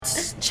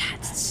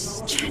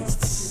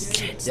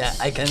Yeah,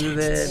 I can do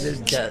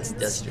the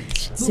gesture.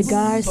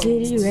 Cigar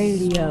City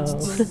Radio.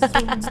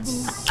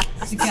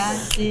 Cigar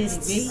City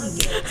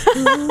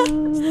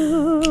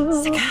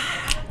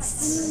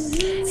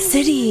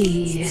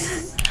City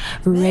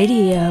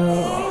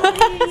Radio.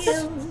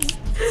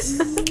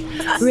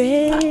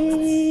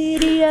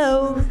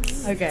 Radio.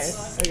 Okay.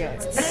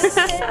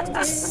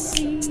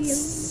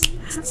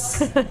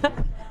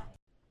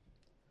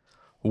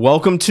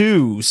 Welcome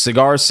to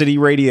Cigar City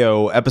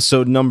Radio,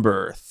 episode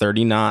number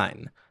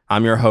 39.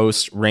 I'm your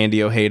host,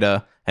 Randy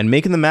Ojeda, and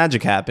making the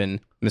magic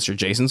happen, Mr.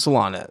 Jason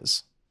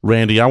Solanez.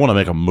 Randy, I want to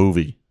make a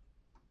movie.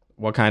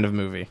 What kind of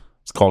movie?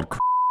 It's called...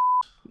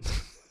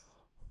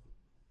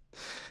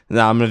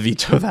 No, I'm going to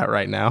veto that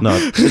right now. No,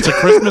 it's a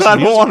Christmas I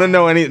musical. don't want to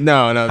know any...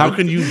 No. How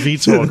can you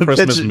veto a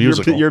Christmas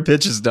musical? Your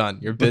pitch is done.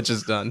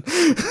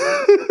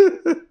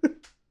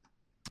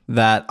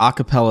 That a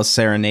cappella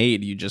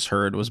serenade you just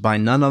heard was by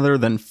none other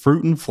than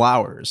Fruit and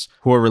Flowers,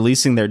 who are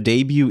releasing their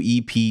debut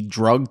EP,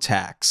 Drug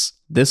Tax,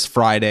 this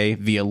Friday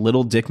via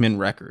Little Dickman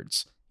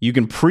Records. You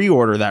can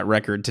pre-order that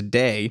record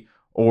today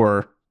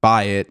or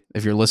buy it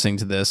if you're listening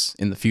to this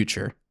in the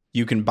future.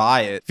 You can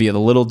buy it via the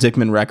Little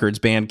Dickman Records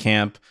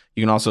Bandcamp.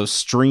 You can also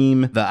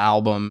stream the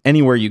album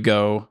anywhere you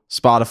go,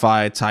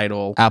 Spotify,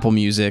 Tidal, Apple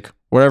Music,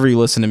 wherever you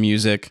listen to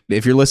music.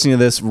 If you're listening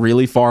to this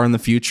really far in the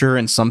future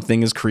and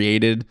something is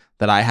created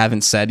that I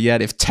haven't said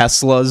yet, if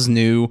Tesla's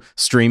new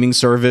streaming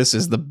service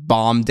is the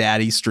Bomb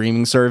Daddy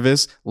streaming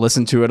service,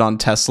 listen to it on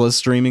Tesla's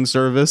streaming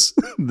service,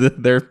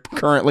 their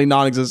currently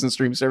non-existent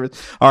streaming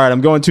service. All right,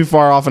 I'm going too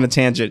far off on a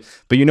tangent,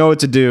 but you know what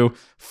to do.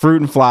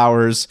 Fruit and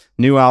Flowers,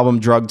 new album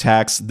Drug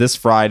Tax this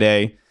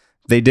Friday.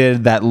 They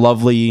did that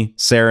lovely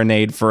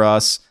serenade for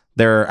us.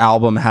 Their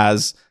album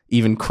has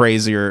even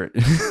crazier.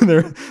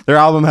 their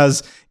album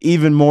has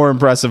even more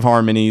impressive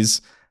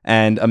harmonies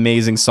and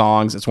amazing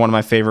songs. It's one of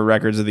my favorite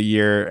records of the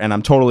year, and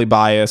I'm totally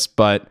biased,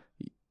 but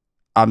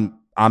I'm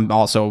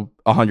also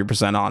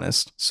 100%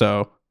 honest.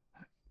 So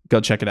go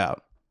check it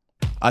out.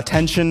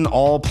 Attention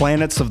all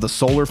planets of the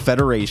Solar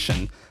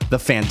Federation. The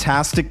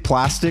Fantastic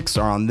Plastics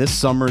are on this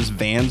summer's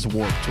Vans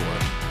Warped Tour.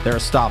 There are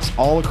stops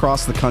all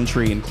across the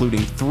country, including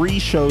 3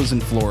 shows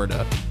in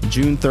Florida,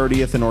 June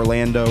 30th in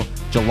Orlando,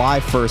 July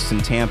 1st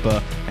in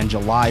Tampa, and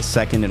July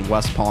 2nd in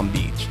West Palm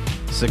Beach.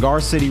 Cigar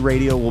City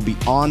Radio will be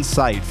on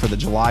site for the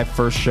July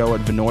 1st show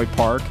at Vinoy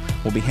Park.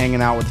 We'll be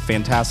hanging out with the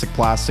Fantastic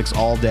Plastics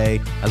all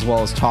day, as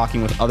well as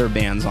talking with other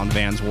bands on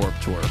Vans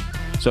Warped Tour.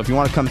 So if you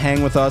want to come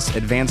hang with us,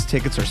 advance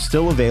tickets are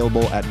still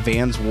available at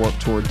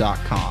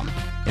vanswarpedtour.com.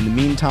 In the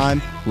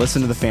meantime,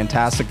 listen to the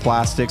Fantastic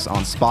Plastics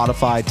on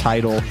Spotify,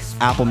 Tidal,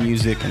 Apple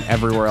Music, and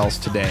everywhere else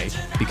today,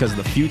 because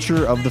the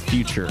future of the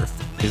future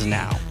is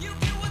now.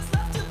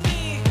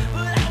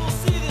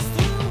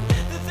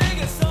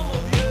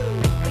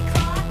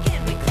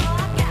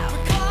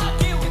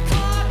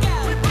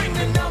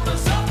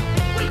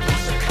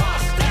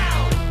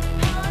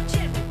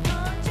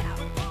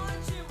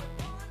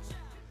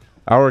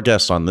 Our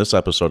guest on this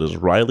episode is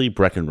Riley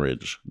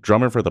Breckenridge,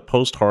 drummer for the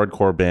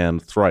post-hardcore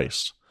band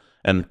Thrice,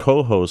 and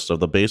co-host of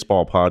the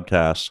baseball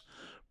podcast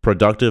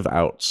Productive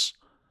Outs.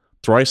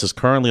 Thrice is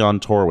currently on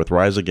tour with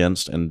Rise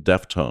Against and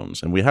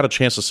Deftones, and we had a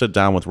chance to sit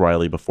down with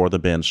Riley before the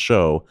band's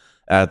show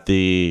at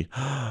the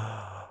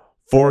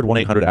Forward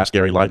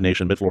 1-800-ASK-GARY Live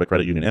Nation Mid-Florida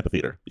Credit Union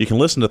Amphitheater. You can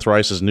listen to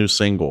Thrice's new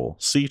single,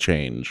 Sea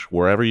Change,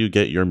 wherever you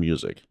get your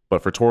music.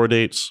 But for tour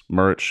dates,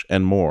 merch,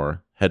 and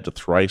more, head to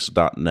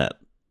thrice.net.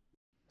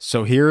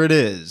 So here it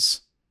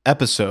is,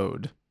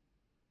 episode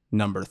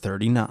number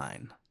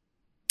 39.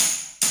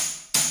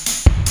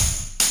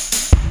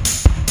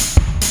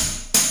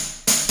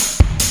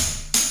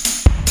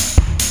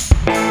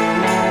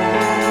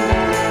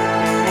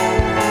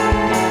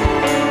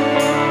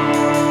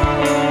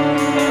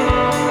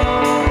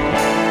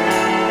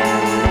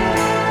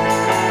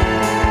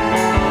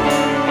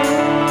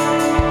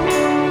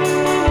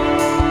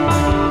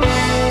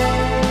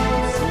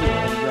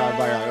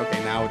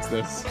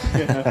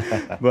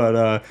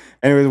 But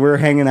anyways, we're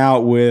hanging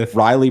out with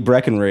Riley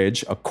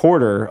Breckenridge, a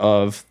quarter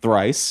of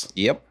Thrice.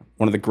 Yep.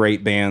 One of the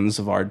great bands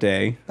of our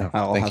day,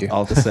 Thank you.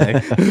 I'll have to say.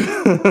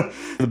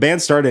 The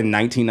band started in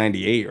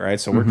 1998, right?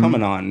 So we're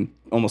coming on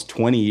almost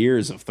 20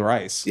 years of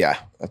Thrice. Yeah,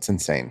 that's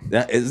insane.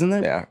 That, isn't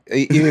it? Yeah,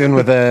 even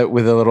with a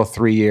little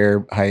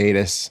 3-year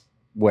hiatus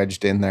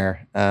wedged in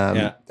there,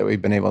 that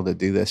we've been able to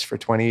do this for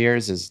 20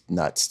 years is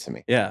nuts to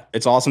me. Yeah,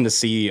 it's awesome to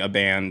see a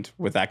band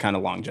with that kind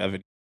of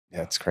longevity.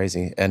 Yeah, it's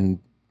crazy. And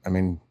I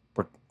mean,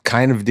 we're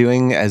kind of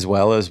doing as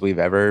well as we've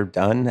ever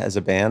done as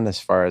a band as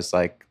far as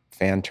like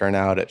fan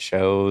turnout at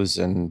shows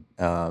and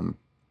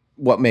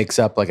what makes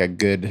up like a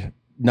good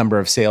number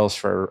of sales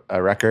for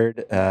a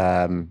record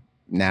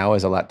now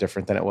is a lot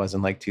different than it was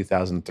in like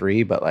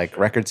 2003, but like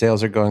record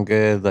sales are going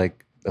good.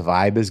 Like the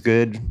vibe is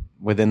good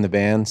within the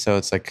band. So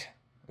it's like,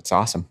 it's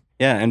awesome.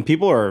 Yeah, and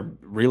people are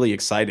really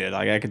excited.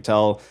 Like I could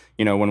tell,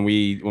 when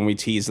we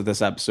teased that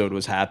this episode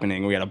was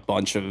happening, we had a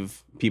bunch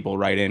of people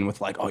write in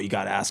with like, "Oh, you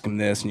got to ask him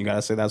this and you got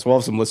to say that." So we'll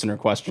have some listener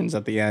questions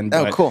at the end.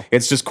 Oh, but cool.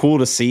 It's just cool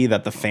to see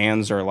that the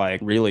fans are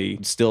like really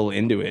still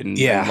into it and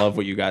love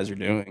what you guys are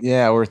doing.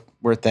 Yeah,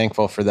 we're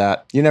thankful for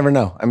that. You never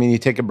know. I mean, you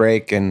take a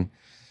break, and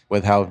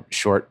with how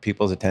short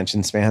people's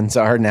attention spans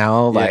are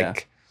now,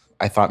 like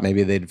I thought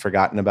maybe they'd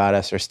forgotten about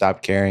us or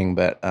stopped caring,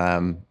 but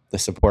the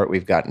support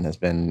we've gotten has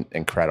been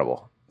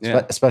incredible.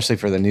 Yeah. Especially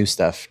for the new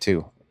stuff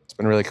too. It's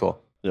been really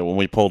cool. Yeah, when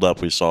we pulled up,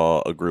 we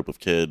saw a group of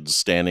kids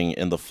standing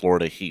in the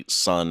Florida heat,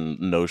 sun,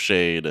 no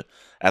shade,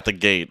 at the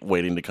gate,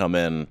 waiting to come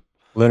in.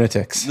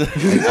 Lunatics.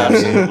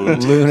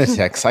 Absolute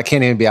Lunatics. I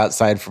can't even be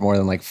outside for more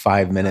than like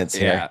 5 minutes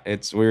here. Yeah,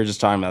 we were just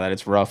talking about that.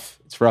 It's rough.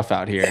 It's rough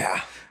out here.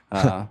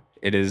 Yeah.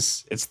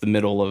 It's the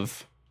middle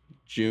of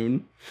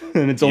June,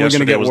 and it's only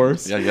going to get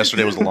worse. Yeah,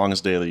 yesterday was the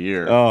longest day of the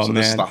year. Oh, so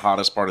this is man. the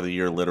hottest part of the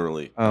year,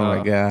 literally. Oh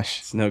my gosh.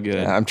 It's no good.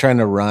 Yeah, I'm trying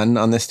to run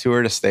on this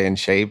tour to stay in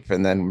shape.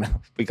 And then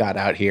we got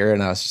out here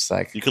and I was just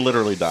like, You could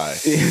literally die.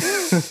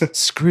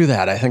 screw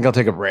that. I think I'll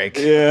take a break.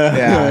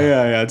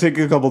 Yeah. Take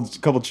a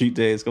couple cheat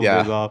days, couple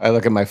days off. I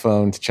look at my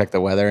phone to check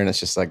the weather and it's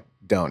just like,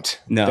 don't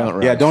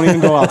run. Yeah, don't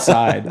even go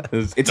outside.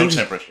 It's No inter-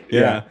 temperature.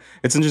 Yeah.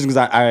 It's interesting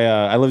because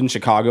I lived in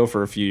Chicago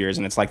for a few years,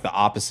 and it's like the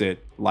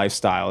opposite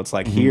lifestyle. It's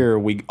like here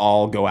we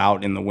all go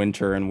out in the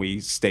winter and we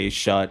stay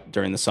shut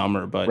during the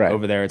summer, but Right.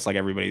 over there it's like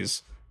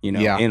everybody's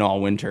Yeah. in all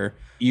winter.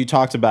 You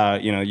talked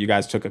about you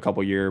guys took a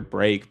couple year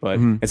break, but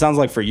it sounds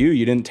like for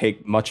you didn't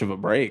take much of a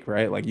break,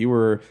 right? Like you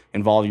were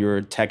involved. You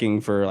were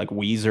teching for like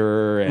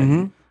Weezer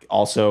and.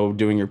 Also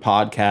doing your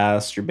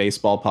podcast, your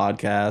baseball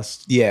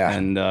podcast. Yeah.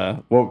 And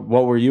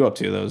what were you up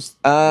to those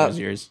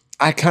years?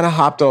 I kind of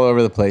hopped all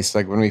over the place.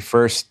 Like when we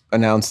first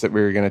announced that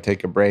we were going to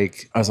take a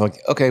break, I was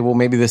like, okay, well,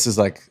 maybe this is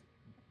like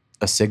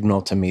a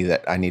signal to me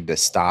that I need to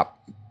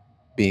stop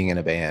being in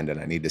a band and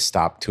I need to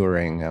stop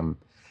touring.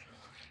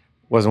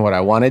 Wasn't what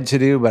I wanted to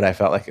do, but I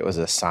felt like it was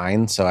a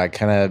sign. So I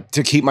kind of,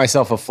 to keep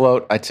myself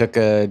afloat, I took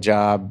a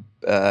job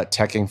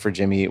teching for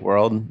Jimmy Eat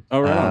World,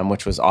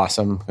 which was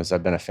awesome because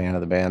I've been a fan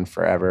of the band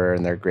forever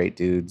and they're great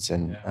dudes.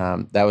 And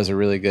that was a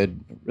really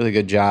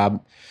good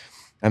job.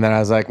 And then I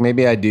was like,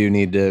 maybe I do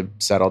need to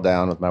settle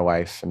down with my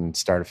wife and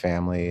start a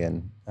family.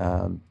 And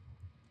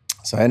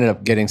so I ended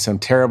up getting some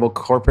terrible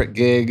corporate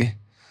gig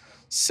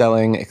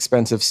selling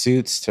expensive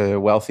suits to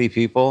wealthy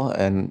people.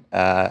 And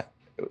it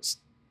was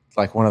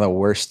like one of the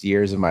worst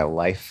years of my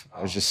life.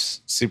 It was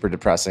just super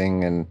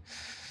depressing and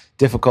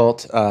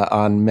difficult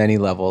on many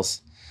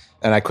levels.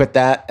 And I quit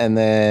that and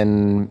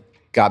then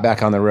got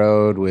back on the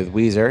road with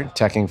Weezer,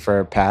 teching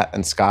for Pat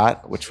and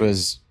Scott, which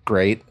was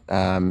great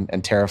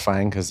and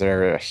terrifying because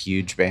they're a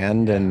huge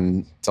band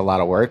and it's a lot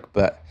of work.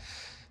 But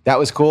that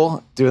was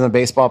cool, doing the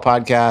baseball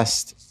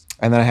podcast.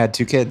 And then I had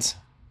 2 kids.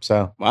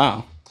 So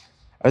Wow.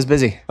 I was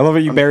busy. I love how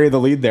you bury the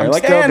lead there. I'm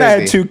Like, still and I had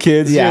busy. 2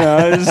 kids.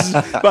 Yeah.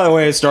 By the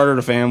way, I started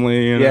a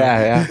family.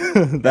 Yeah.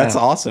 That's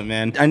awesome,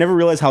 man. I never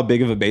realized how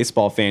big of a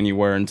baseball fan you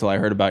were until I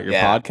heard about your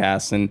Yeah.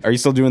 podcast. And are you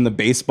still doing the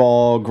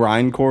baseball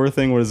grindcore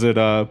thing? What is it?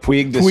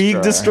 Puig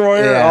Puig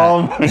Destroyer? Yeah.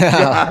 Oh my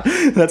God.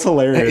 That's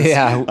hilarious.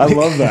 Yeah, I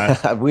love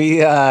that. We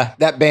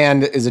that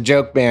band is a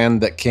joke band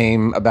that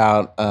came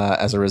about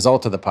as a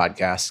result of the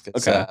podcast.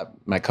 Okay.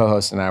 My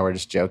co-host and I were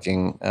just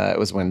joking. It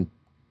was when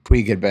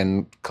Puig had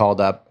been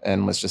called up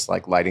and was just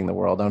like lighting the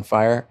world on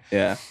fire.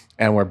 Yeah.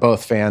 And we're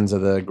both fans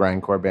of the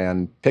grindcore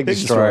band Pig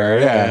Destroyer, Destroyer.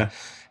 yeah.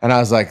 And I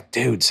was like,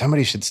 dude,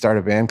 somebody should start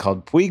a band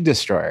called Puig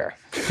Destroyer.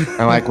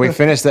 And like we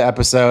finished the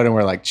episode and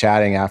we're like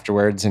chatting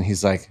afterwards, and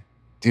he's like,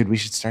 dude, we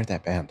should start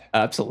that band.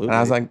 Absolutely. And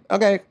I was like,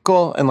 okay,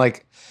 cool. And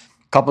like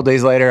a couple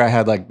days later, I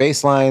had like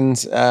bass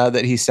lines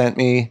that he sent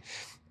me.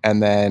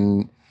 And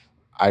then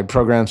I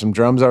programmed some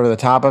drums over the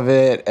top of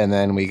it. And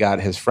then we got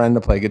his friend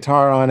to play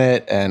guitar on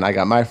it. And I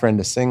got my friend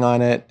to sing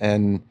on it.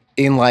 And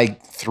in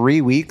like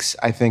 3 weeks,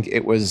 I think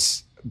it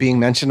was being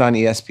mentioned on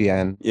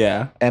ESPN,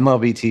 yeah.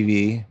 MLB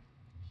TV.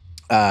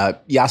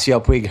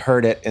 Yasiel Puig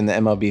heard it in the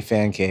MLB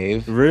fan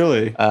cave.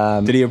 Really?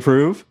 Did he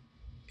approve?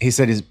 He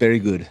said he's very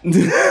good.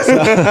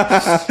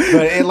 But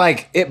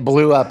it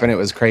blew up and it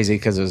was crazy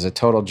because it was a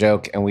total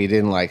joke and we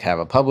didn't like have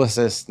a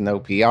publicist, no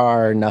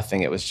PR,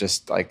 nothing. It was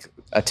just like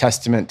a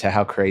testament to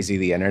how crazy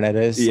the internet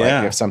is. Yeah.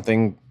 Like if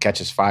something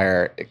catches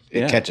fire, it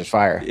Yeah. catches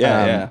fire.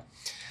 Yeah.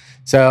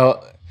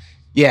 So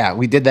yeah,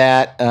 we did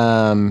that.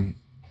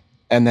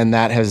 And then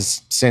that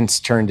has since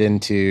turned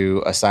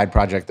into a side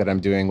project that I'm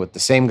doing with the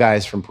same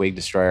guys from Puig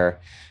Destroyer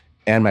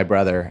and my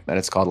brother, and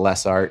it's called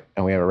Less Art.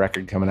 And we have a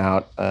record coming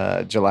out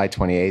July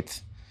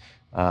 28th.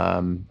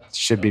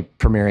 Should be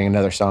premiering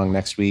another song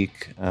next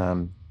week.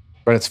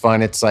 But it's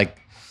fun. It's like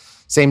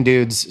same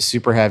dudes,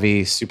 super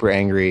heavy, super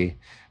angry,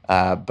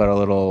 but a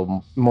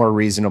little more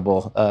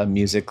reasonable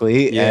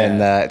musically. Yeah.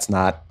 And it's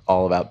not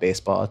all about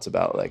baseball. It's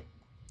about like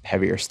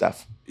heavier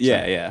stuff.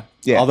 Yeah.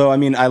 Yeah. Although, I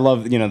mean, I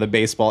love, the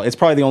baseball. It's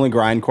probably the only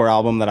grindcore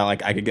album that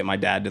I could get my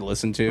dad to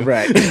listen to.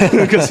 Right.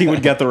 Because he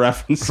would get the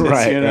references.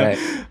 Right,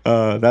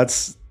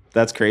 That's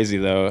That's crazy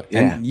though.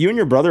 Yeah. And you and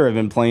your brother have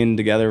been playing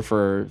together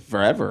for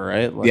forever,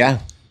 right? Like, Yeah.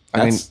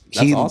 I mean,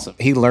 that's awesome.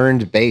 he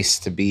learned bass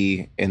to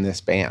be in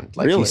this band.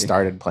 Like Really? he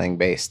started playing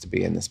bass to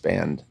be in this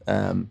band.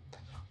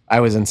 I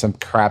was in some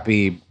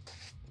crappy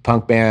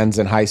punk bands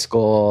in high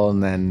school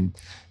and then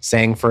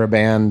sang for a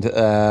band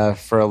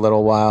for a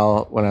little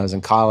while when I was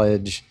in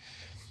college.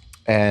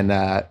 And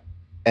Ed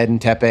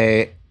and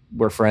Tepe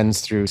were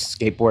friends through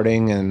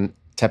skateboarding, and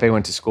Tepe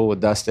went to school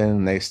with Dustin,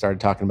 and they started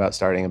talking about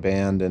starting a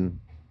band. And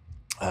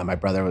my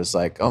brother was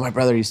like, "Oh, my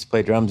brother used to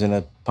play drums in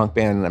a punk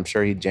band, and I'm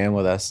sure he'd jam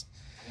with us."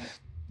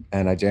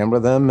 And I jammed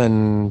with him,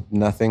 and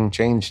nothing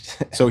changed.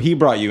 So he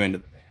brought you into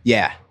the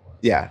band.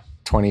 Yeah.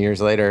 20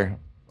 years later,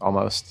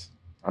 almost.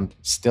 I'm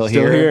still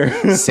Still here.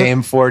 here.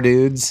 Same 4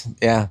 dudes.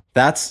 Yeah.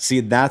 That's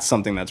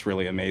something that's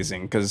really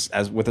amazing, because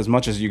as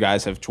much as you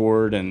guys have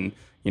toured and,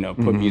 you know,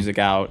 put music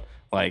out,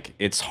 like,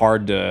 it's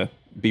hard to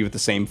be with the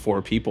same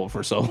 4 people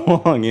for so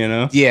long, you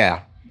know?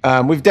 Yeah.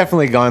 We've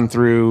definitely gone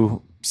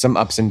through some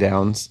ups and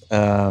downs.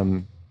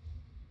 But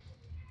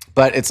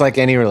it's like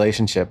any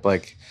relationship.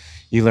 Like,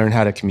 you learn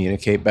how to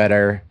communicate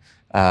better.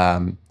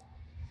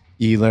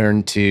 You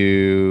learn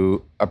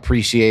to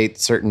appreciate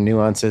certain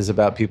nuances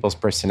about people's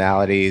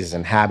personalities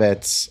and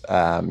habits.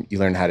 You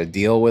learn how to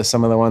deal with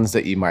some of the ones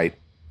that you might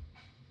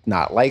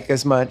not like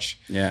as much.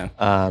 Yeah.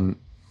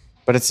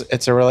 But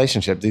it's a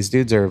relationship. These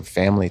dudes are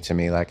family to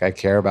me. Like, I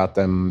care about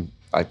them.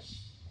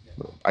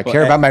 I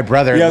care about my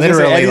brother, Yeah, I was gonna say,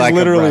 literally Eddie's like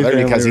literally a brother,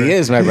 family, because right? he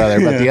is my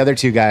brother. But the other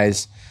 2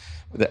 guys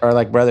are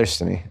like brothers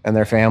to me, and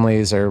their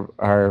families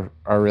are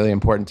really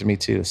important to me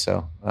too.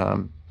 So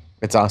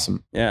it's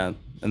awesome. Yeah.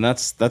 And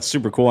that's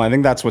super cool. I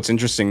think that's what's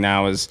interesting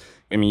now is,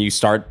 I mean, you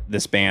start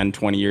this band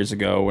 20 years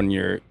ago when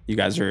you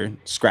guys are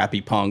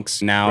scrappy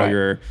punks. Now Right.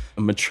 you're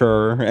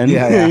mature and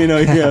Yeah. you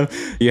know,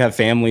 you have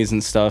families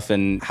and stuff.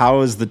 And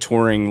how is the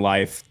touring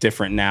life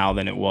different now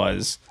than it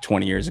was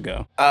 20 years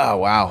ago? Oh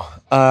wow.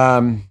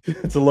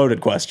 It's a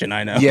loaded question,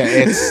 I know. Yeah,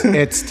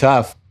 it's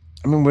tough.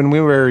 I mean, when we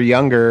were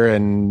younger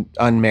and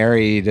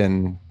unmarried,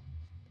 and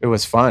it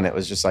was fun. It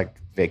was just like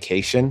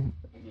vacation.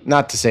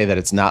 Not to say that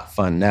it's not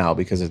fun now,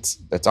 because it's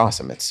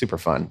awesome. It's super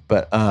fun.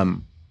 But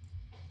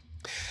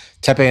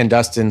Tepe and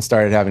Dustin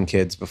started having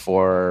kids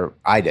before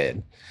I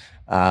did.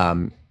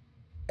 And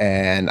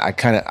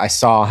I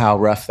saw how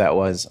rough that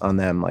was on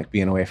them, like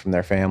being away from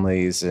their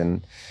families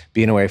and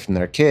being away from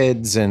their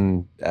kids,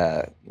 and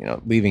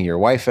leaving your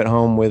wife at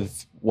home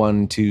with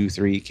 1, 2,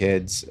 3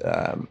 kids.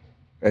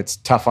 It's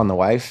tough on the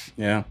wife.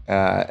 Yeah.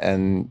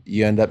 And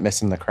you end up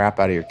missing the crap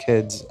out of your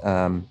kids.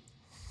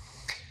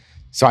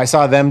 So I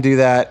saw them do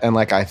that, and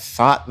like, I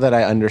thought that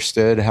I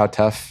understood how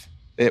tough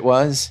it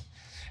was.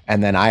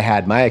 And then I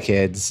had my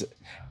kids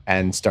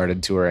and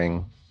started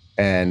touring,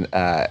 and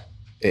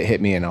it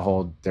hit me in a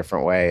whole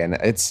different way. And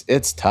it's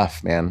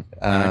tough, man.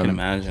 I can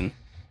imagine.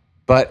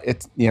 But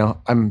it's,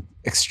 I'm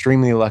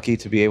extremely lucky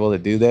to be able to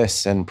do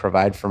this and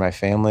provide for my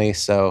family.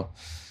 So,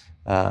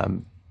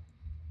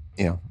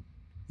 you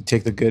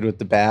take the good with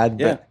the bad.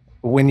 Yeah.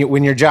 But when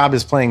your job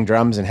is playing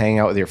drums and hanging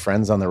out with your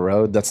friends on the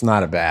road, that's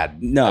not a bad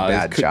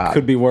It job.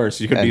 could be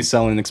worse. You could be And-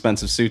 selling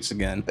expensive suits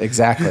again.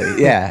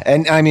 Exactly. Yeah.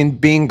 And I mean,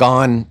 being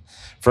gone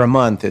for a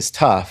month is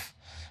tough,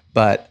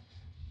 but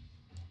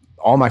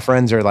all my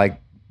friends are like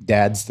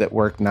dads that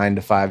work 9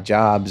 to 5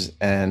 jobs,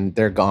 and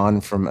they're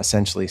gone from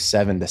essentially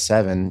 7 to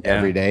 7 Yeah.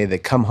 every day. They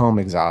come home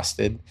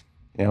exhausted,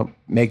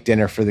 make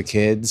dinner for the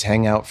kids,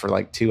 hang out for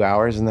like 2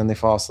 hours, and then they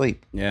fall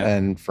asleep. Yeah.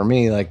 And for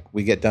me, like,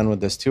 we get done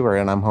with this tour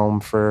and I'm home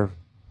for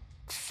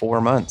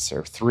 4 months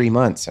or 3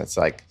 months. It's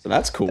like, So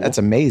that's cool. that's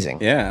amazing.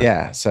 Yeah.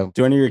 Yeah. So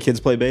Do any of your kids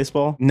play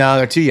baseball? no,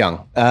 they're too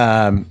young.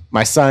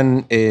 My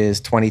son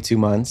is 22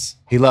 months.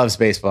 He loves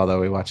baseball, though.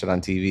 We watch it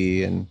on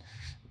TV, and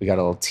we got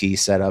a little tea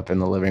set up in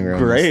the living room.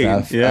 Great,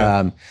 And stuff. yeah.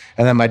 And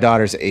then my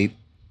daughter's 8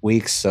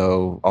 weeks,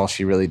 so all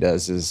she really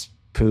does is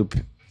poop,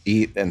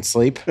 eat, and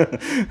sleep.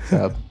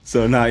 So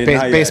So not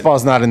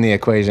baseball's not in the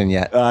equation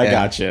yet. I Yeah.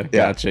 gotcha.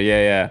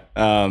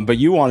 Yeah. But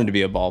you wanted to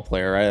be a ball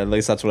player, right? At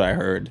least that's what I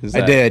heard.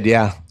 I did,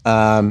 yeah.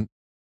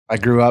 I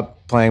grew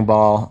up playing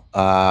ball.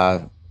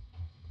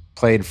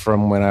 Played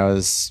from when I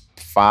was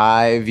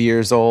 5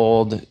 years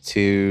old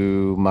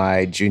to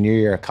my junior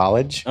year of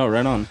college. Oh,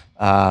 right on.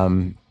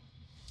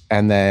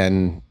 And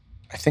then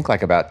I think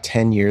like about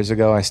 10 years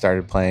ago, I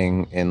started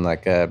playing in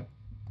like a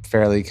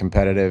fairly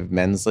competitive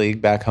men's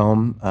league back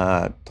home,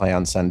 play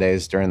on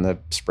Sundays during the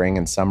spring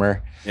and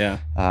summer. Yeah.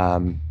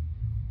 And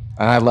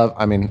I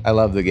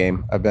love the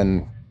game.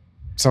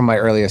 Some of my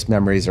earliest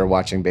memories are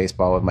watching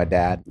baseball with my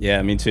dad.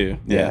 Yeah, me too.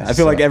 Yeah, Yeah, I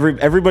feel like so-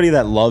 everybody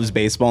that loves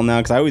baseball now,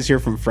 because I always hear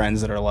from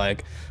friends that are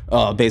like,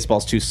 "Oh,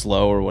 baseball's too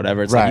slow" or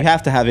whatever. It's like Right. you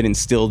have to have it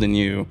instilled in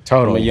you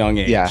Totally. from a young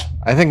age. Yeah.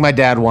 I think my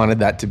dad wanted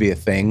that to be a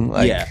thing.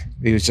 Like, Yeah.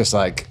 he was just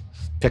like,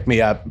 pick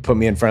me up, put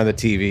me in front of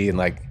the TV, and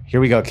like,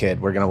 here we go,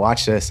 kid. We're going to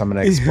watch this. I'm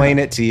going to explain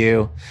it to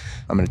you.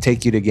 I'm going to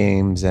take you to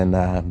games.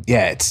 And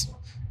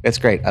it's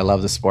great. I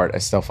love the sport. I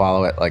still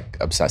follow it like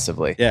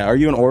obsessively. Yeah. Are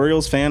you an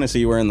Orioles fan? I see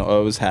you wearing the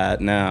O's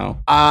hat now.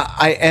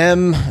 I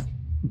am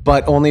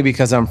but only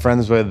because I'm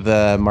friends with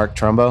Mark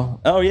Trumbo.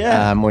 Oh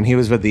yeah. When he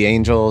was with the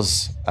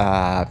Angels,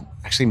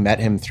 actually met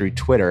him through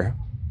Twitter.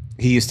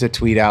 He used to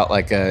tweet out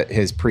like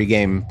his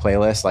pregame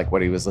playlist, like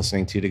what he was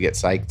listening to get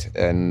psyched.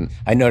 And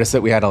I noticed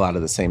that we had a lot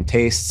of the same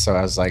tastes. So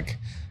I was like,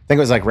 I think it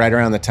was like right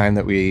around the time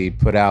that we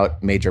put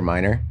out Major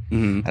Minor.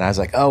 And I was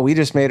like, oh, we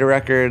just made a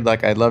record.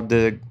 Like, I'd love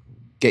to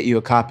get you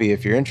a copy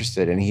if you're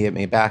interested. And he hit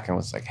me back and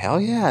was like, hell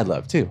yeah, I'd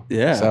love to.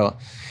 Yeah. So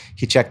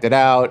he checked it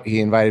out. He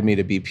invited me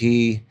to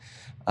BP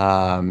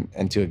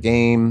and to a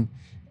game.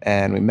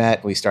 And we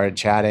met, we started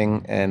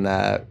chatting, and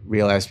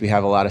realized we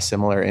have a lot of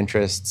similar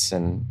interests.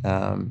 And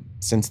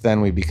since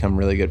then, we've become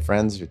really good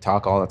friends. We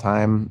talk all the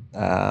time.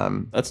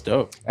 That's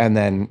dope. And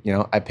then,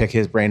 I pick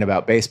his brain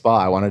about baseball.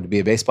 I wanted to be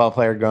a baseball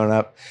player growing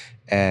up.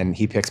 And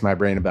he picks my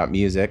brain about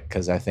music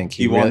because I think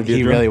he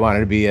really wanted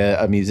to be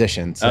a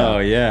musician. So. Oh,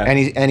 yeah.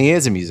 And he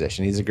is a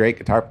musician. He's a great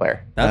guitar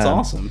player. That's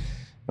awesome.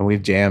 And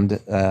we've jammed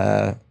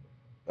a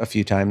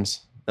few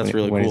times. That's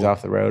really when cool. he's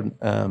off the road.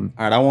 All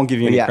right, I won't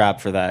give you any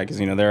crap for that because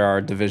there are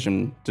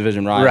division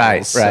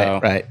rivals.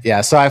 Right.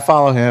 Yeah, so I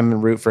follow him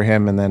and root for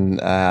him, and then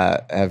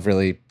have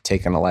really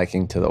taken a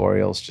liking to the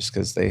Orioles just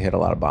because they hit a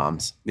lot of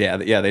bombs. Yeah,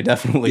 they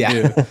definitely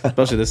do,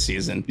 especially this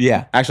season.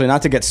 Yeah. Actually,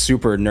 not to get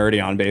super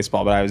nerdy on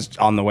baseball, but I was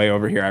on the way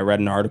over here. I read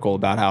an article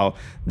about how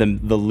the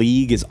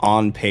league is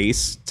on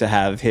pace to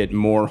have hit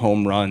more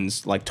home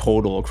runs like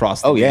total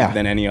across the league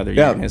than any other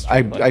year in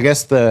history. I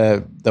guess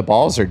the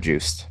balls are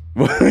juiced.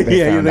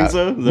 Yeah, you think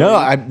so?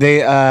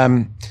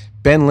 No,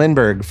 Ben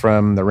Lindbergh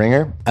from The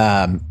Ringer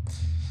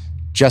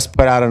just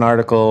put out an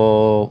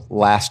article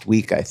last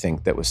week, I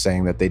think, that was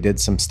saying that they did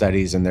some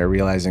studies and they're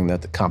realizing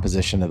that the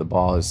composition of the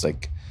ball is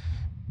like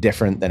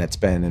different than it's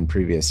been in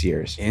previous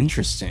years.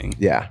 Interesting.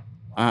 Yeah.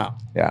 Wow.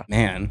 Yeah.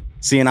 Man.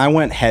 See, and I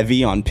went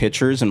heavy on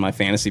pitchers in my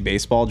fantasy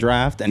baseball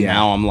draft, and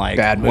now I'm like,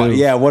 bad move.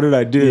 What did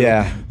I do?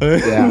 Yeah.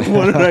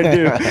 What did I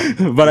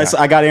do? But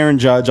I got Aaron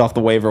Judge off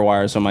the waiver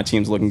wire, so my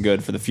team's looking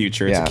good for the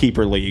future. It's a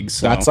keeper league.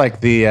 So that's like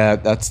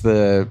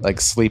the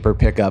like sleeper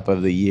pickup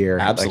of the year.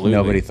 Absolutely. Like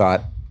nobody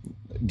thought.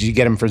 Did you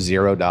get him for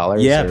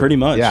 $0? Yeah, pretty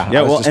much. Yeah.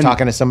 I was just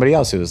talking to somebody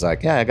else who was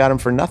like, yeah, I got him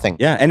for nothing.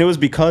 Yeah, and it was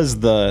because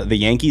the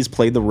Yankees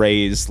played the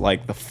Rays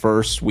like the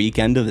first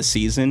weekend of the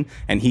season,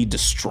 and he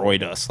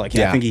destroyed us. Like,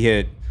 I think he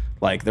hit,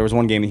 like, there was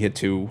one game he hit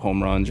 2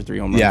 home runs or 3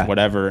 home runs,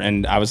 whatever.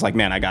 And I was like,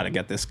 man, I got to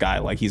get this guy.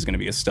 Like, he's going to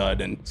be a stud.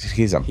 And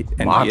he's a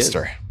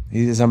monster.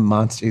 He's a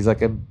monster. He's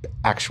like an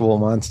actual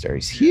monster.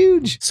 He's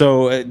huge.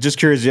 So, just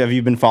curious, have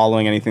you been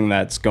following anything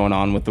that's going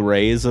on with the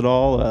Rays at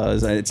all?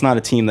 It's not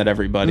a team that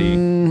everybody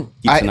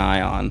keeps an eye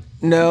on.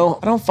 No,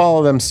 I don't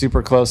follow them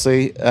super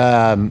closely.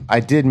 I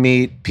did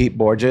meet Pete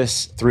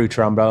Borges through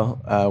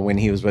Trumbo when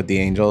he was with the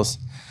Angels.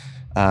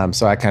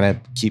 So I kind of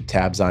keep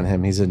tabs on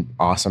him. He's an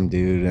awesome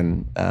dude,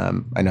 and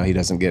I know he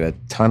doesn't get a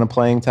ton of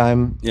playing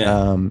time.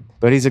 Yeah.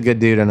 But he's a good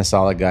dude and a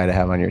solid guy to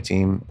have on your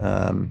team.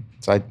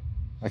 So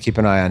I keep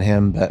an eye on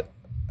him, but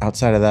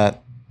outside of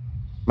that,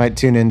 might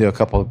tune into a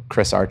couple of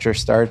Chris Archer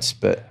starts,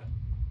 but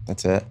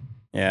that's it.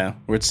 Yeah,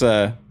 it's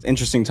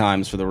interesting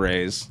times for the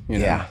Rays.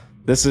 Yeah.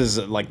 This is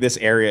like this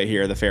area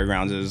here, the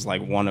fairgrounds is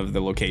like one of the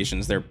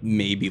locations they're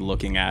maybe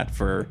looking at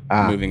for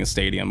moving a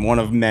stadium. One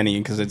of many,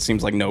 because it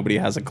seems like nobody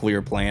has a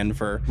clear plan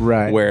for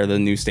where the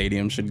new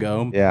stadium should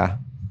go. Yeah.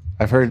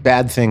 I've heard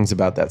bad things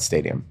about that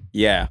stadium.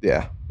 Yeah.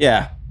 Yeah.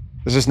 Yeah.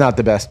 It's just not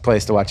the best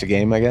place to watch a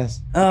game, I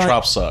guess.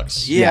 Trop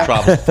sucks. Yeah.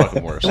 Trop's the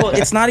fucking worst. Well,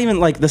 it's not even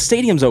like the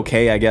stadium's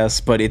okay, I guess,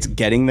 but it's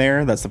getting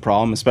there. That's the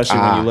problem, especially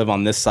when you live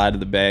on this side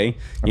of the bay,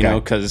 you know,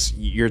 because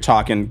you're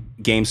talking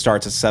game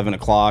starts at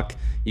 7:00.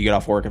 You get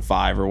off work at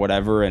 5 or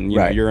whatever, and you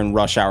know, you're in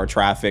rush hour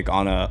traffic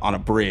on a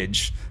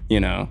bridge. You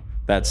know,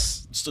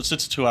 it's a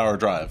 2-hour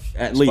drive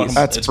at least.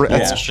 That's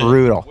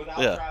brutal.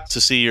 Yeah,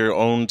 to see your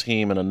own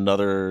team in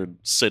another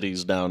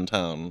city's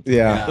downtown.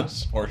 Yeah,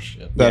 that's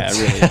horseshit. Yeah, it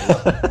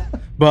really is.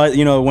 But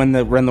you know, when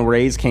the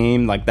Rays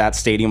came, like that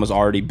stadium was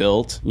already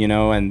built. You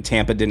know, and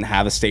Tampa didn't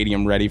have a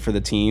stadium ready for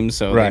the team,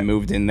 so they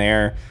moved in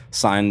there,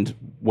 signed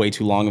way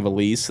too long of a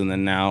lease, and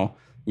then now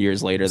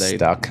years later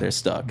they're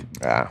stuck.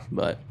 Yeah,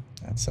 but.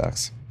 That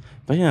sucks.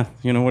 But yeah,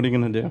 you know, what are you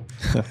going to do?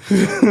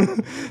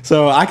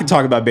 So I could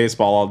talk about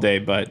baseball all day,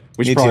 but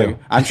we should probably,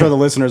 I'm sure the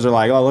listeners are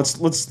like, oh,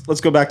 let's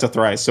go back to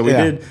Thrice. So we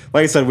did,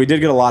 like I said, we did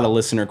get a lot of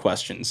listener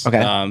questions.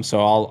 Okay. So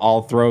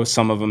I'll throw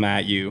some of them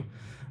at you,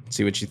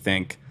 see what you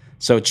think.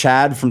 So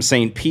Chad from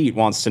St. Pete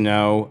wants to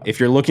know if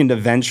you're looking to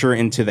venture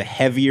into the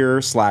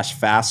heavier /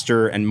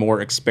 faster and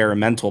more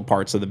experimental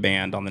parts of the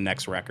band on the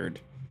next record.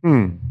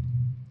 I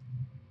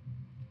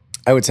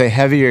would say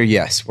heavier,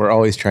 yes. We're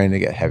always trying to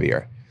get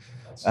heavier.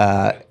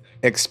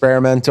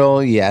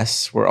 Experimental,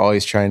 yes. We're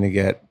always trying to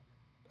get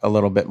a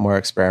little bit more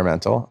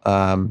experimental.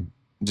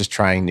 Just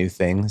trying new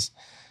things.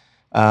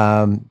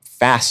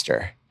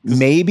 Faster,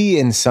 maybe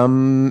in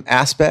some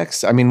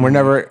aspects. I mean,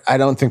 I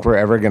don't think we're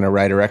ever going to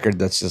write a record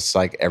that's just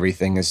like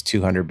everything is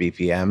 200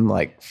 BPM,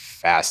 like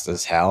fast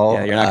as hell.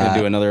 Yeah, you're not going to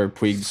do another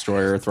Puig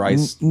Destroyer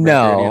Thrice.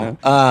 No. Record,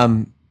 you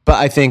know? But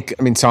I think,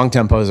 I mean, song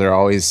tempos are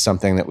always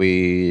something that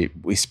we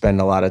spend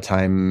a lot of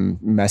time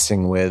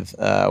messing with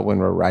when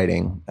we're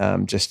writing,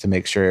 just to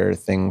make sure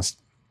things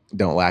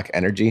don't lack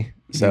energy.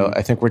 So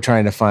I think we're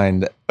trying to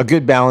find a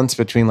good balance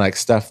between like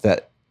stuff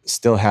that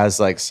still has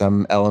like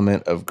some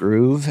element of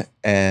groove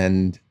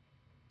and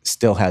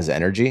still has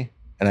energy.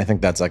 And I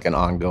think that's like an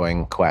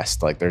ongoing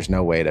quest. Like there's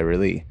no way to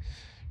really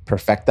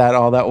perfect that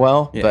all that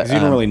well. Yeah, but 'cause you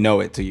don't really know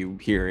it till you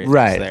hear it.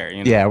 right. It's there,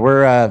 you know? Yeah,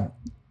 we're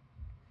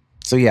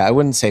so yeah, I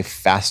wouldn't say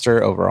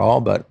faster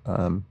overall, but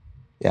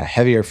yeah,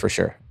 heavier for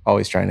sure.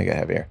 Always trying to get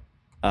heavier.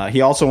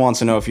 He also wants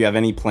to know if you have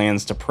any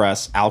plans to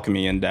press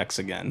Alchemy Index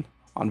again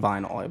on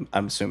vinyl,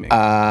 I'm assuming.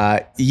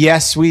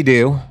 Yes, we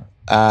do.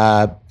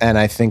 And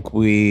I think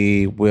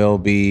we will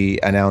be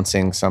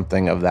announcing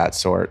something of that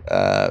sort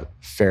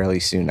fairly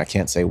soon. I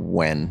can't say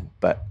when,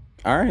 but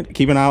All right.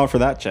 Keep an eye out for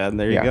that, Chad.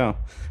 There you Yeah. go.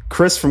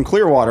 Chris from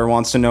Clearwater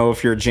wants to know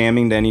if you're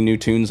jamming to any new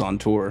tunes on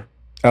tour.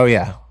 oh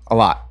yeah, a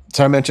lot.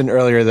 So I mentioned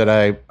earlier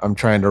that I'm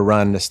trying to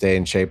run to stay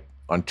in shape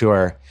on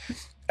tour,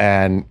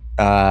 and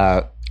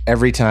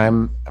every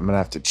time I'm gonna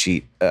have to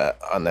cheat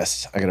on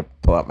this. I gotta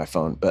pull out my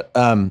phone, but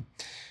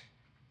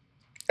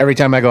every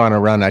time I go on a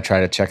run, I try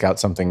to check out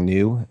something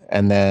new,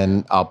 and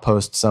then I'll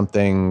post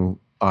something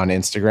on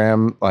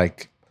Instagram,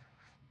 like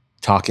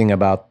talking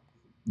about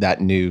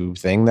that new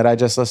thing that I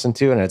just listened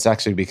to, and it's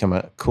actually become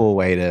a cool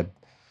way to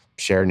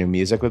share new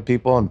music with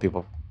people, and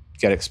people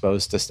get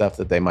exposed to stuff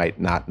that they might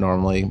not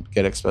normally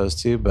get exposed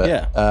to. But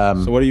Yeah.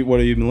 So what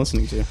have you been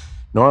listening to?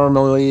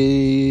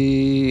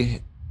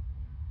 normally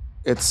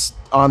it's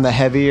on the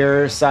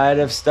heavier side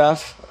of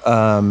stuff.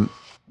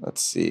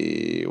 Let's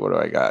see, what do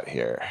I got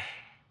here?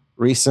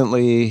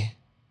 Recently,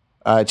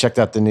 I checked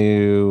out the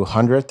new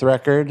 100th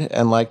record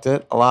and liked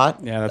it a lot.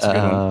 Yeah, that's a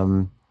good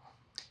one.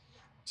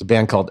 There's a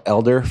band called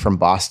Elder from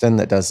Boston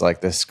that does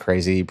like this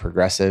crazy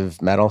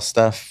progressive metal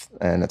stuff,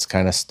 and it's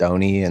kind of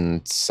stony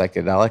and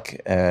psychedelic,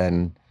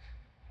 and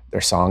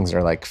their songs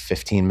are like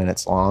 15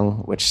 minutes long,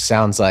 which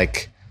sounds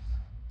like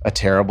a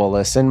terrible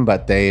listen,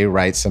 but they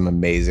write some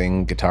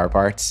amazing guitar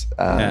parts.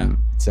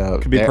 So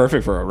Could be they're-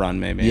 perfect for a run,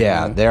 maybe.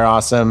 Yeah, they're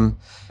awesome.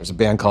 There's a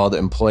band called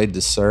Employed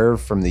to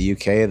Serve from the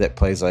UK that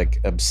plays like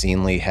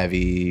obscenely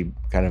heavy,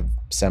 kind of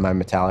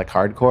semi-metallic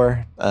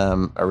hardcore.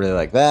 I really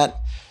like that.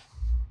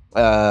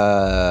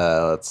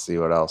 Let's see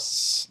what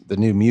else. The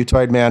new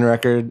Mutoid Man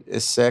record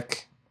is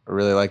sick. I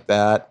really like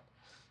that.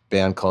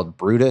 Band called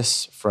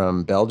Brutus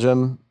from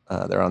Belgium.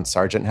 They're on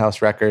Sargent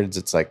House Records.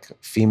 It's like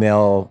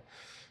female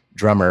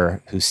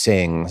drummer who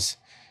sings,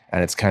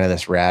 and it's kind of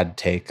this rad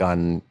take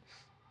on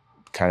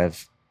kind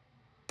of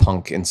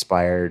punk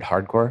inspired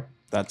hardcore.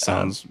 That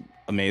sounds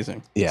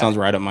amazing. yeah. Sounds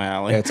right up my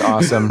alley. It's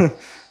awesome.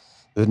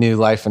 The new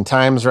Life and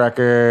Times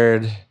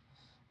record.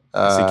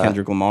 I see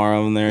Kendrick Lamar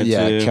on there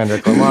Yeah, too.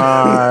 Kendrick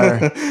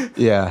Lamar.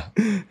 Yeah.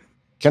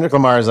 Kendrick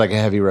Lamar is like a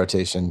heavy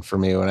rotation for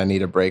me when I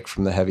need a break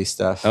from the heavy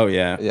stuff. Oh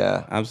yeah.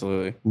 Yeah.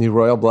 Absolutely. New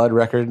Royal Blood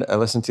record I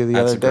listened to the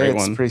That's other a great day.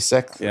 It's one. pretty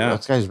sick. Yeah.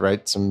 Those guys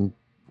write some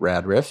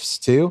rad riffs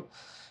too.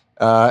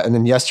 And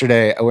then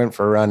yesterday I went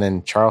for a run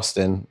in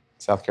Charleston,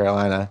 South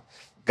Carolina.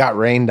 Got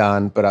rained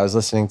on, but I was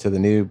listening to the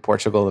new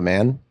Portugal the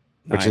Man,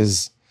 which Nice.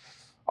 is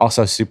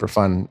also super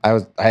fun. I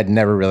had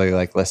never really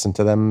like listened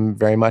to them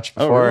very much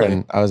Oh, before, really?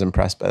 and I was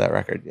impressed by that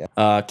record.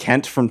 Yeah.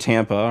 Kent from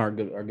Tampa, our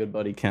good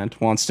buddy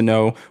Kent, wants to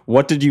know,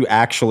 what did you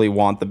actually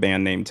want the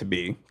band name to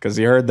be? Because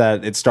he heard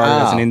that it started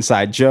as an Oh.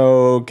 inside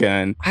joke,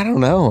 and I don't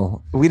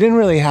know. We didn't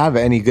really have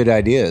any good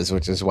ideas,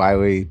 which is why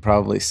we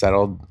probably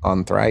settled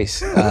on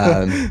Thrice.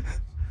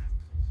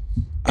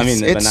 I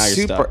mean, it's but now you're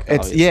super. stuck. It's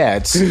obviously. yeah,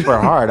 it's super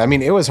hard. I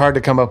mean, it was hard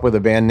to come up with a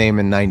band name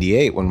in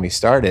 '98 when we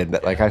started.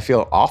 Like, I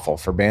feel awful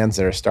for bands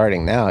that are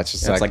starting now. It's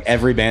just It's like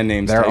every band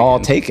name's they're all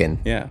taken.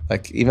 Yeah.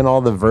 like even all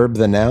the Verb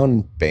the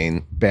Noun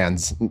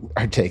bands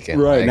are taken.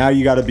 Right Like, now,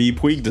 you got to be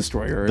Puig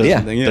Destroyer. Or Yeah.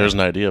 something. Yeah. There's an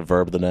idea,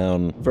 verb the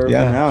noun. Verb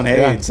Yeah. Noun.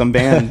 Hey, Yeah. some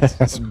band,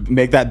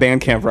 make that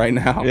band camp right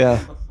now. Yeah.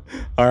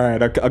 All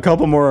right, a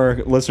couple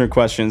more listener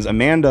questions.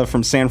 Amanda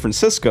from San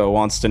Francisco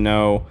wants to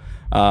know,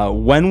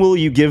 when will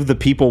you give the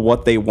people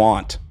what they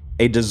want?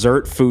 A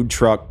dessert food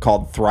truck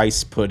called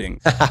Thrice Pudding.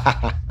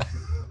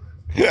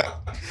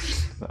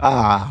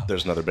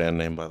 There's another band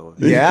name, by the way.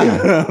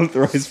 Yeah.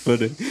 Thrice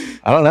Pudding.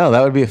 I don't know.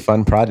 That would be a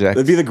fun project.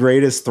 It'd be the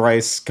greatest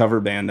Thrice cover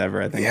band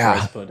ever, I think. Yeah.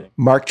 Thrice Pudding.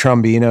 Mark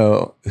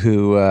Trombino,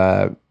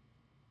 who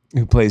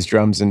plays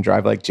drums in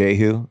Drive Like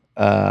Jehu,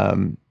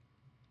 and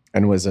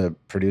was a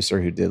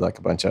producer who did like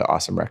a bunch of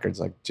awesome records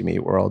like Jimmy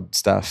Eat World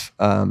stuff.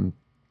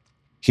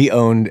 He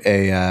owned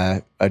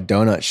a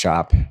donut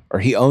shop, or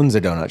he owns a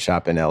donut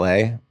shop in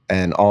LA,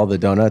 and all the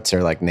donuts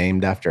are like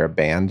named after a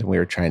band. We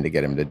were trying to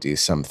get him to do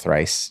some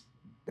Thrice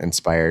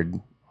inspired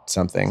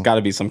something. Got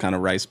to be some kind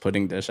of rice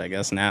pudding dish, I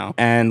guess, now.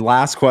 And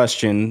last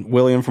question,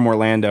 William from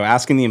Orlando,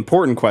 asking the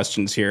important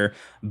questions here.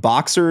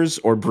 Boxers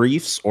or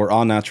briefs or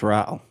au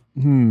natural?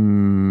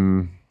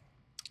 I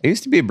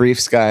used to be a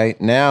briefs guy.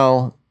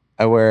 Now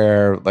I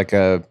wear like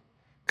a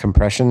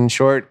compression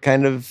short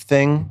kind of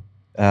thing.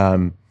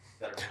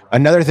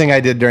 Another thing I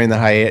did during the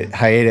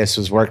hiatus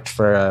was worked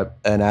for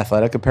an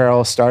athletic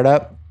apparel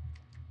startup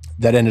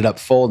that ended up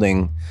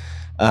folding.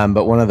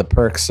 But one of the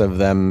perks of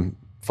them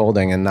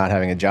folding and not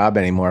having a job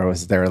anymore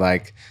was they were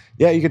like,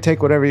 yeah, you could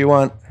take whatever you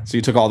want. So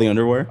you took all the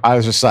underwear? I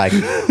was just like,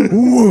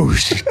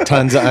 whoosh,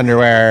 tons of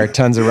underwear,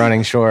 tons of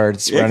running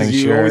shorts, running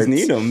you shirts. always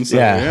need them. So,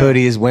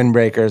 Hoodies,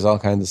 windbreakers, all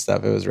kinds of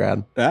stuff. It was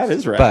rad. That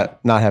is rad.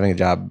 But not having a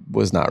job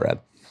was not rad.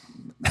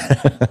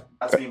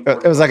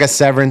 It was like a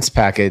severance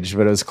package,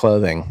 but it was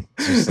clothing.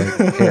 It's just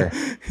like, here.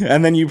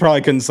 And then you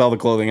probably couldn't sell the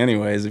clothing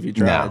anyways if you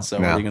tried. No, so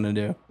what are you going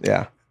to do?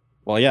 Yeah.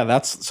 Well, yeah,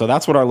 that's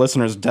what our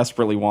listeners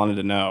desperately wanted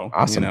to know.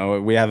 Awesome. You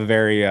know, we have a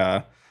very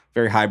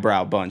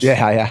highbrow bunch.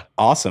 Yeah.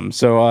 Awesome.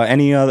 So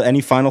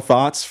any final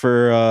thoughts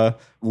for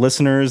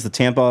listeners, the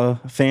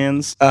Tampa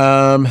fans?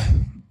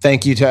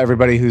 Thank you to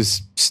everybody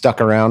who's stuck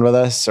around with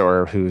us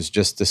or who's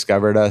just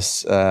discovered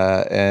us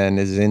and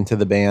is into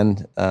the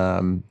band.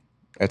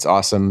 It's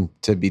awesome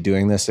to be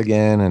doing this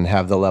again and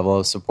have the level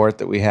of support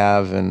that we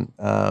have. And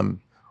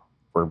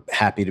we're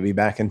happy to be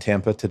back in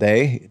Tampa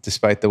today,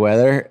 despite the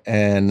weather.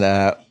 And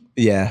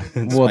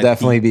we'll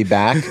definitely be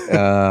back.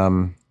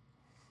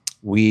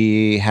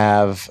 We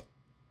have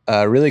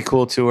a really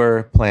cool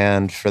tour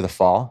planned for the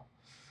fall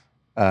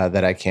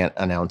that I can't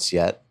announce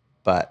yet,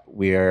 but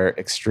we're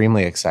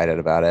extremely excited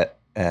about it.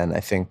 And I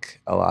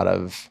think a lot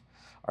of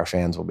our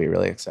fans will be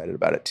really excited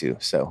about it too.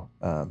 So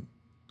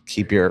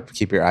keep your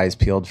eyes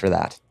peeled for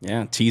that.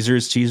 Yeah,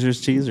 teasers.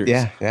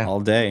 Yeah. All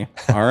day.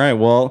 All right.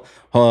 Well,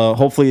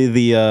 hopefully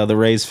the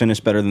Rays finish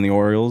better than the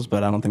Orioles,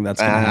 but I don't think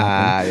that's going to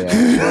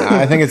happen. Yeah.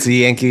 I think it's the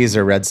Yankees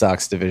or Red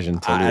Sox division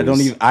to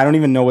lose. I don't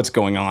even know what's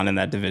going on in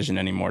that division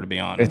anymore, to be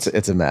honest.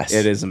 It's a mess.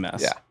 It is a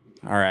mess.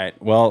 Yeah. All right.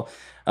 Well,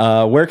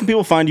 where can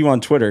people find you on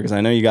Twitter? Because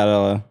I know you got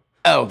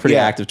a pretty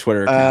active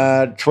Twitter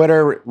account.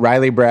 Twitter,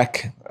 Riley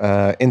Breck.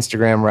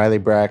 Instagram, Riley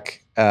Breck.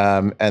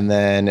 And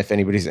then if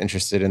anybody's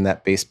interested in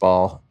that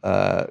baseball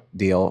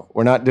deal,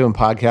 we're not doing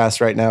podcasts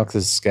right now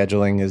because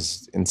scheduling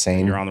is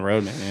insane. You're on the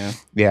road, man.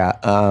 Yeah.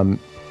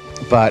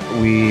 But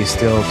we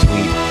still tweet for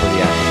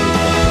the active.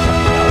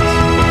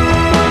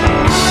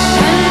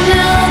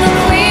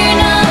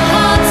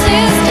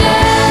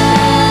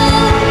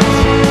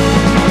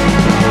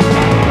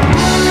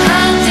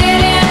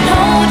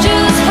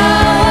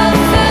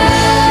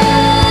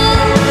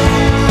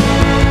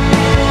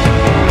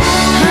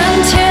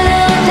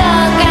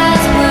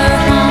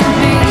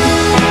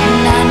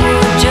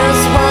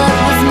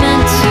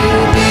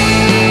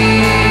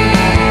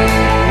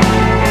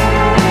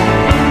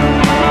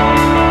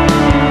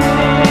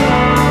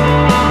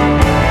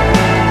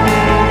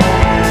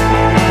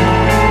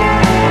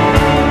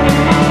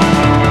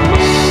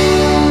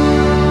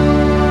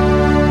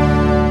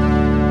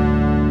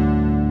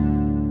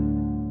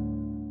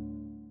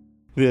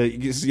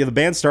 The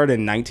band started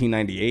in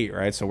 1998,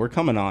 right? So we're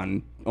coming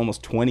on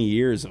almost 20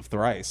 years of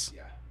Thrice.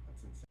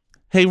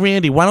 Hey,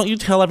 Randy, why don't you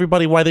tell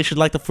everybody why they should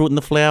like the Fruit and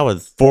the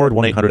Flowers? Forward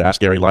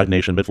 1-800-ASK-GARY, Live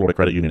Nation, Mid-Florida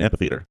Credit Union Amphitheater.